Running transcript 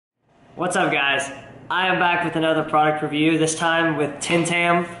What's up, guys? I am back with another product review, this time with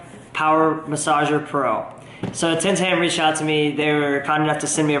Timtam Power Massager Pro. So Timtam reached out to me. They were kind enough to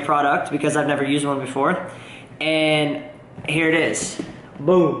send me a product because I've never used one before. And here it is.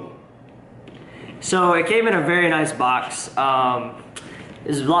 Boom. So it came in a very nice box. It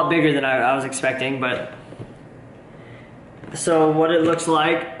was a lot bigger than I was expecting, but so what it looks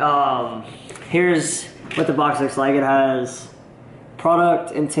like, here's what the box looks like. It has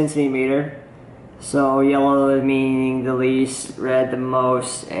product intensity meter. So yellow meaning the least, red the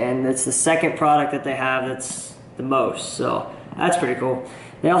most, and it's the second product that they have that's the most. So that's pretty cool.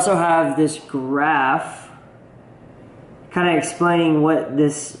 They also have this graph kind of explaining what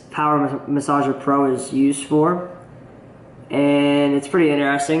this Power Massager Pro is used for, and it's pretty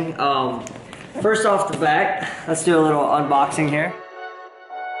interesting. First off the bat, let's do a little unboxing here.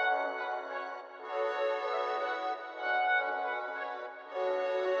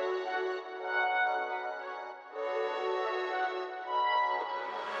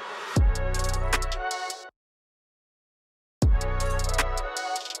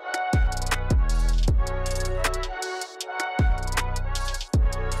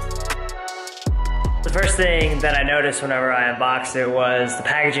 The first thing that I noticed whenever I unboxed it was the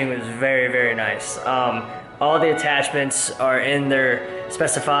packaging was very, very nice. All the attachments are in their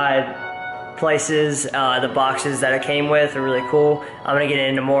specified places. The boxes that it came with are really cool. I'm gonna get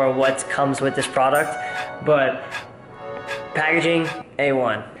into more of what comes with this product, but packaging,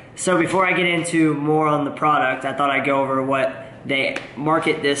 A1. So before I get into more on the product, I thought I'd go over what they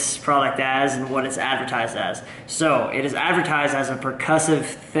market this product as and what it's advertised as. So it is advertised as a percussive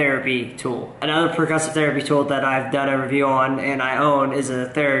therapy tool. Another percussive therapy tool that I've done a review on and I own is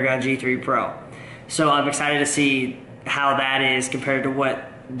a Theragun G3 Pro. So I'm excited to see how that is compared to what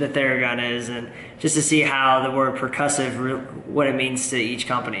the Theragun is, and just to see how the word percussive, what it means to each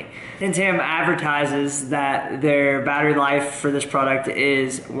company. Timtam advertises that their battery life for this product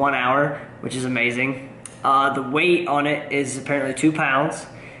is 1 hour, which is amazing. The weight on it is apparently 2 pounds,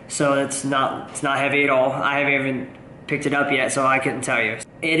 so it's not heavy at all. I haven't even picked it up yet, so I couldn't tell you.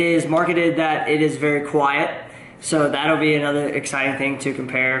 It is marketed that it is very quiet, so that'll be another exciting thing to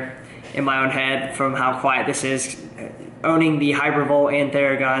compare in my own head from how quiet this is. Owning the Hypervolt and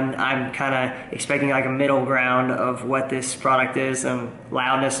Theragun, I'm kind of expecting like a middle ground of what this product is, and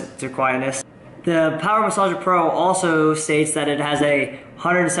loudness to quietness. The Power Massager Pro also states that it has a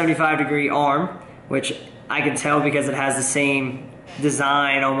 175-degree arm, which I can tell because it has the same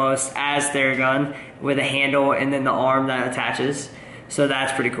design almost as Theragun, with a handle and then the arm that attaches. So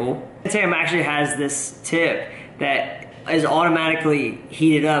that's pretty cool. Timtam actually has this tip that is automatically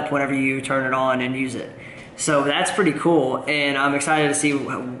heated up whenever you turn it on and use it. So that's pretty cool, and I'm excited to see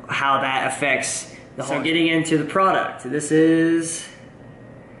how that affects the whole. So getting into the product, this is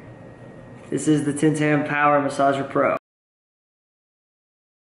the Timtam Power Massager Pro.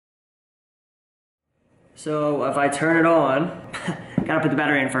 So if I turn it on, gotta put the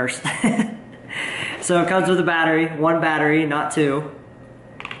battery in first. So it comes with a battery, 1 battery, not 2.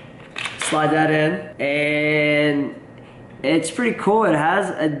 Slide that in, and it's pretty cool. It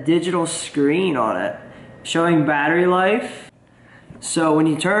has a digital screen on it showing battery life. So when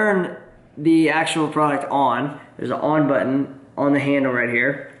you turn the actual product on, there's an on button on the handle right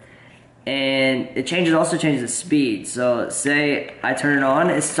here, and it also changes the speed. So say I turn it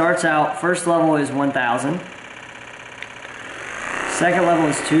on, it starts out, first level is 1,000, second level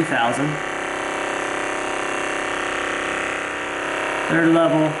is 2,000, third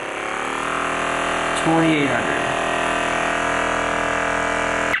level 2,800.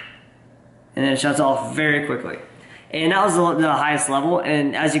 And then it shuts off very quickly. And that was the highest level,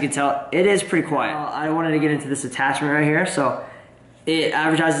 and as you can tell, it is pretty quiet. I wanted to get into this attachment right here. So it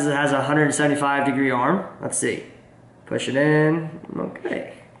advertises it has a 175-degree arm. Let's see. Push it in.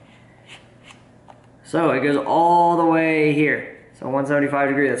 Okay. So it goes all the way here. So 175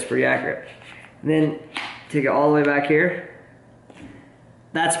 degree, that's pretty accurate. And then take it all the way back here.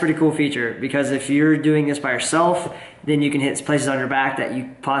 That's a pretty cool feature, because if you're doing this by yourself, then you can hit places on your back that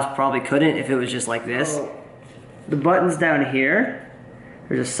you probably couldn't if it was just like this. The buttons down here,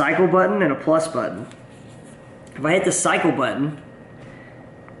 there's a cycle button and a plus button. If I hit the cycle button,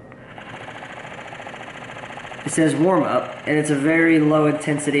 it says warm up, and it's a very low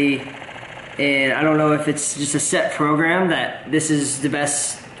intensity, and I don't know if it's just a set program that this is the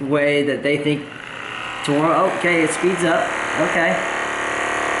best way that they think to warm up. Okay, it speeds up. Okay.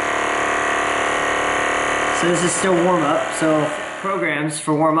 So this is still warm up. So programs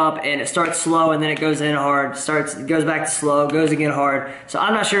for warm up, and it starts slow and then it goes in hard, goes back to slow, goes again hard. So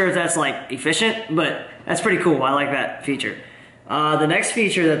I'm not sure if that's like efficient, but that's pretty cool. I like that feature. The next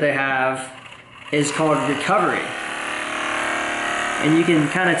feature that they have is called recovery. And you can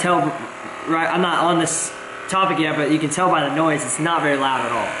kind of tell, right, I'm not on this topic yet, but you can tell by the noise, it's not very loud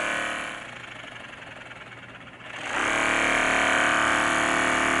at all.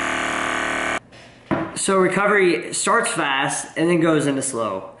 So recovery starts fast and then goes into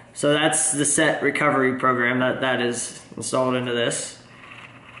slow. So that's the set recovery program that is installed into this.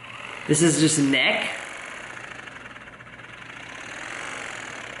 This is just neck.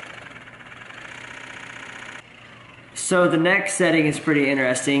 So the neck setting is pretty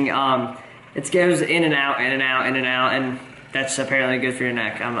interesting. It goes in and out, in and out, in and out, and that's apparently good for your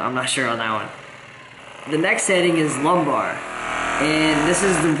neck. I'm not sure on that one. The next setting is lumbar, and this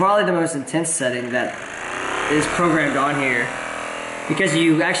is probably the most intense setting that is programmed on here, because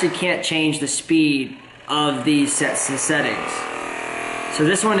you actually can't change the speed of these settings. So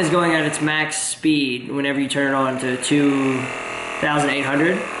this one is going at its max speed whenever you turn it on to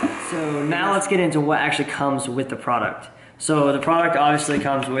 2,800. So now let's get into what actually comes with the product. So the product obviously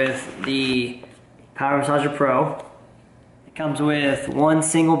comes with the Power Massager Pro. It comes with one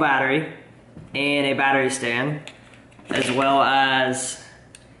single battery and a battery stand, as well as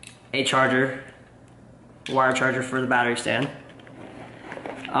a charger, wire charger for the battery stand.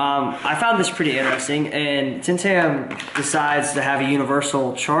 I found this pretty interesting, and Timtam decides to have a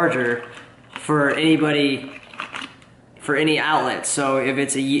universal charger for anybody, for any outlet. So if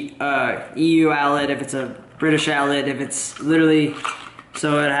it's a EU outlet, if it's a British outlet, if it's literally,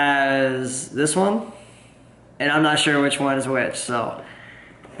 so it has this one, and I'm not sure which one is which. So,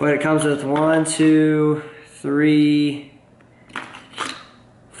 but it comes with 1, 2, 3,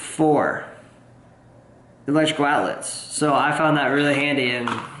 4 electrical outlets. So I found that really handy, and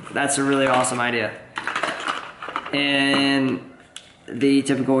that's a really awesome idea. And the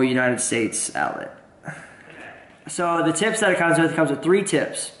typical United States outlet. So the tips that it comes with 3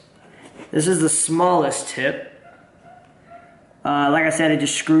 tips. This is the smallest tip. Like I said, it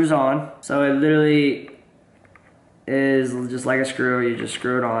just screws on. So it literally is just like a screw. You just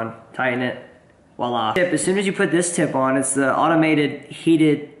screw it on, tighten it, voila. As soon as you put this tip on, it's the automated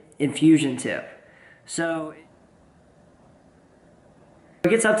heated infusion tip. So it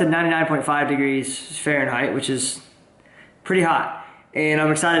gets up to 99.5 degrees Fahrenheit, which is pretty hot. And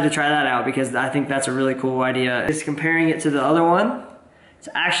I'm excited to try that out because I think that's a really cool idea. Just comparing it to the other one, it's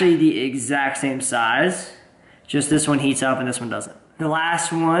actually the exact same size, just this one heats up and this one doesn't. The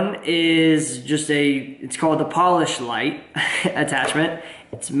last one is just it's called the polish light attachment.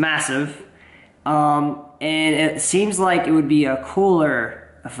 It's massive. And it seems like it would be a cooler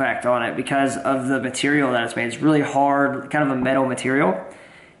effect on it because of the material that it's made. It's really hard, kind of a metal material.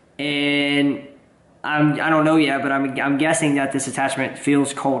 And I don't know yet, but I'm guessing that this attachment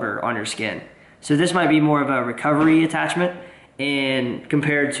feels colder on your skin. So this might be more of a recovery attachment and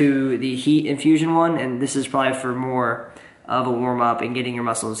compared to the heat infusion one, and this is probably for more of a warm up and getting your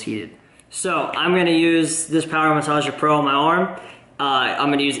muscles heated. So I'm gonna use this Power Massager Pro on my arm. I'm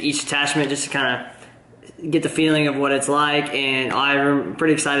gonna use each attachment just to kind of get the feeling of what it's like, and I'm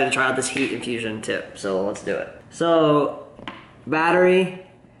pretty excited to try out this heat infusion tip. So let's do it. So battery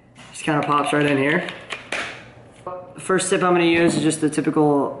just kind of pops right in here. The first tip I'm going to use is just the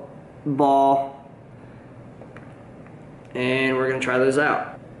typical ball, and we're going to try those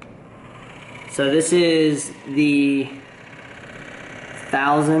out. So this is the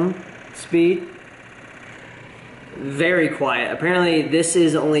 1000 speed. Very quiet. Apparently this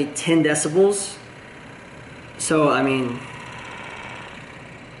is only 10 decibels. So I mean,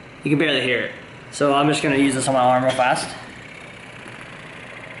 you can barely hear it. So I'm just going to use this on my arm real fast.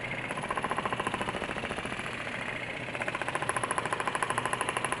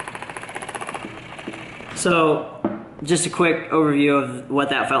 So, just a quick overview of what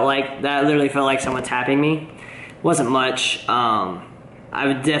that felt like. That literally felt like someone tapping me. Wasn't much. I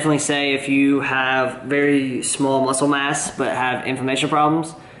would definitely say if you have very small muscle mass but have inflammation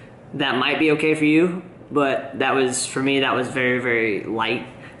problems, that might be okay for you. But that was, for me, that was very, very light.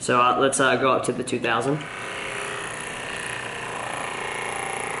 So let's go up to the 2000.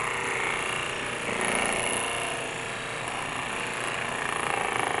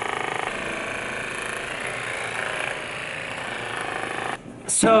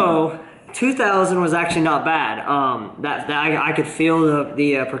 So 2000 was actually not bad. I could feel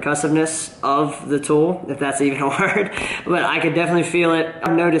the percussiveness of the tool, if that's even a word, but I could definitely feel it. What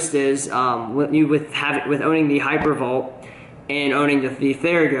I've noticed is with owning the Hypervolt and owning the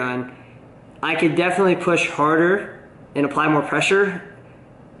Theragun, I could definitely push harder and apply more pressure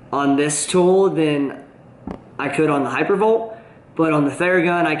on this tool than I could on the Hypervolt. But on the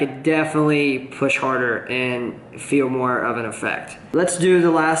Theragun, I could definitely push harder and feel more of an effect. Let's do the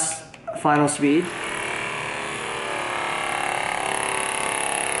last final speed.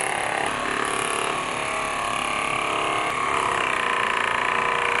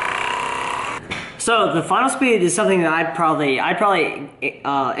 So the final speed is something that I'd probably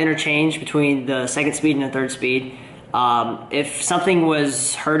interchange between the second speed and the third speed. If something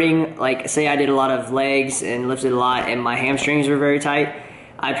was hurting, like say I did a lot of legs and lifted a lot and my hamstrings were very tight,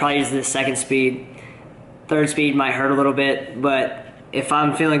 I'd probably use the second speed. Third speed might hurt a little bit, but if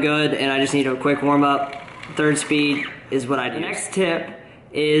I'm feeling good and I just need a quick warm up, third speed is what I do. The next tip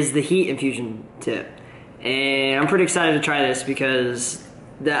is the heat infusion tip. And I'm pretty excited to try this because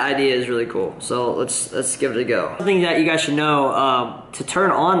that idea is really cool. So let's give it a go. Something that you guys should know, to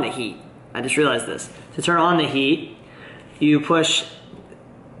turn on the heat, I just realized this. To turn on the heat, you push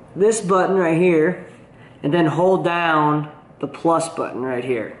this button right here and then hold down the plus button right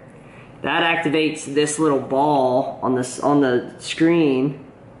here. That activates this little ball on the screen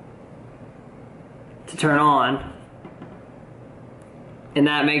to turn on, and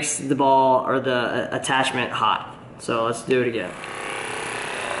that makes the ball or the attachment hot. So let's do it again.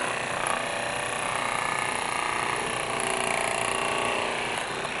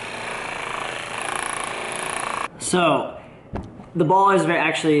 So the ball is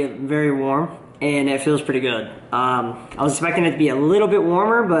actually very warm and it feels pretty good. I was expecting it to be a little bit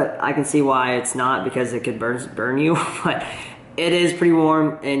warmer, but I can see why it's not, because it could burn you. But it is pretty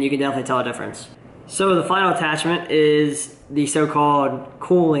warm and you can definitely tell a difference. So the final attachment is the so-called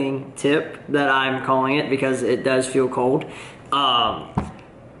cooling tip that I'm calling it, because it does feel cold. I'm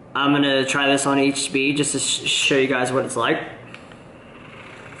gonna try this on each speed just to show you guys what it's like.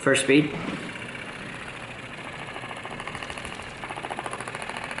 First speed.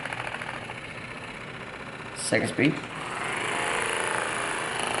 Second speed.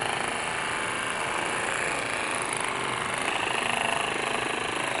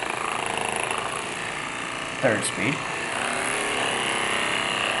 Third speed.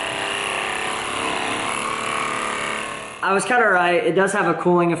 I was kind of right. It does have a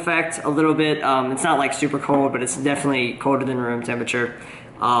cooling effect a little bit. It's not like super cold, but it's definitely colder than room temperature.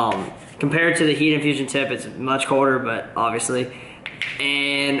 Compared to the heat infusion tip, it's much colder, but obviously.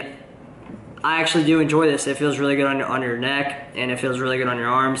 And I actually do enjoy this. It feels really good on your neck, and it feels really good on your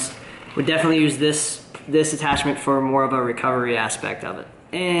arms. Would definitely use this attachment for more of a recovery aspect of it.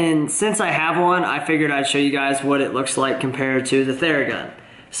 And since I have one, I figured I'd show you guys what it looks like compared to the Theragun.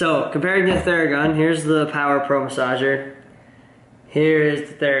 So comparing to the Theragun, here's the Power Pro Massager. Here's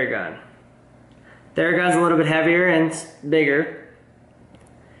the Theragun. Theragun's a little bit heavier and bigger.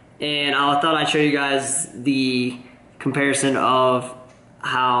 And I thought I'd show you guys the comparison of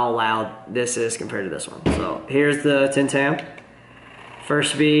how loud this is compared to this one. So here's the Timtam.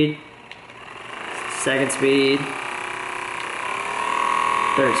 First speed, second speed,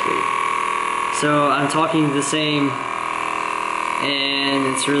 third speed. So I'm talking the same, and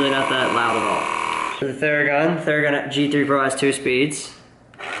it's really not that loud at all. For the Theragun G3 Pro has 2 speeds.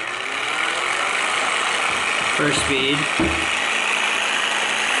 First speed,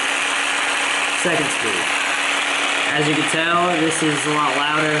 second speed. As you can tell, this is a lot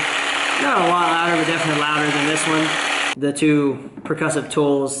louder. Not a lot louder, but definitely louder than this one. The two percussive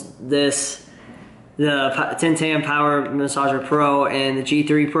tools, the Timtam Power Massager Pro and the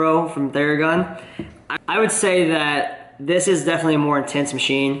G3 Pro from Theragun. I would say that this is definitely a more intense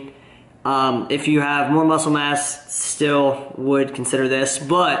machine. If you have more muscle mass, still would consider this,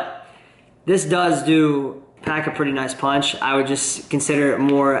 but this does pack a pretty nice punch. I would just consider it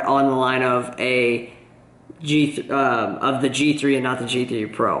more on the line of the G3 and not the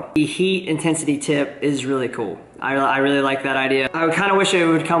G3 Pro. The heat intensity tip is really cool. I really like that idea. I would kind of wish it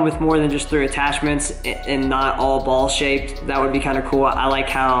would come with more than just 3 attachments and not all ball shaped. That would be kind of cool. I like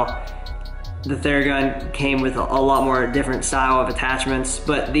how the Theragun came with a lot more different style of attachments,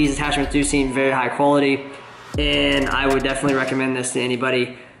 but these attachments do seem very high quality, and I would definitely recommend this to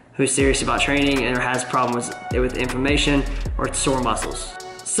anybody who's serious about training and has problems with inflammation or sore muscles.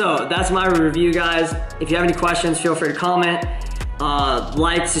 So that's my review, guys. If you have any questions, feel free to comment,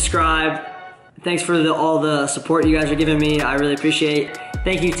 like, subscribe. Thanks for all the support you guys are giving me. I really appreciate it.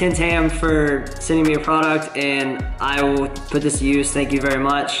 Thank you, Timtam, for sending me a product, and I will put this to use. Thank you very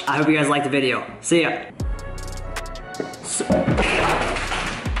much. I hope you guys liked the video. See ya.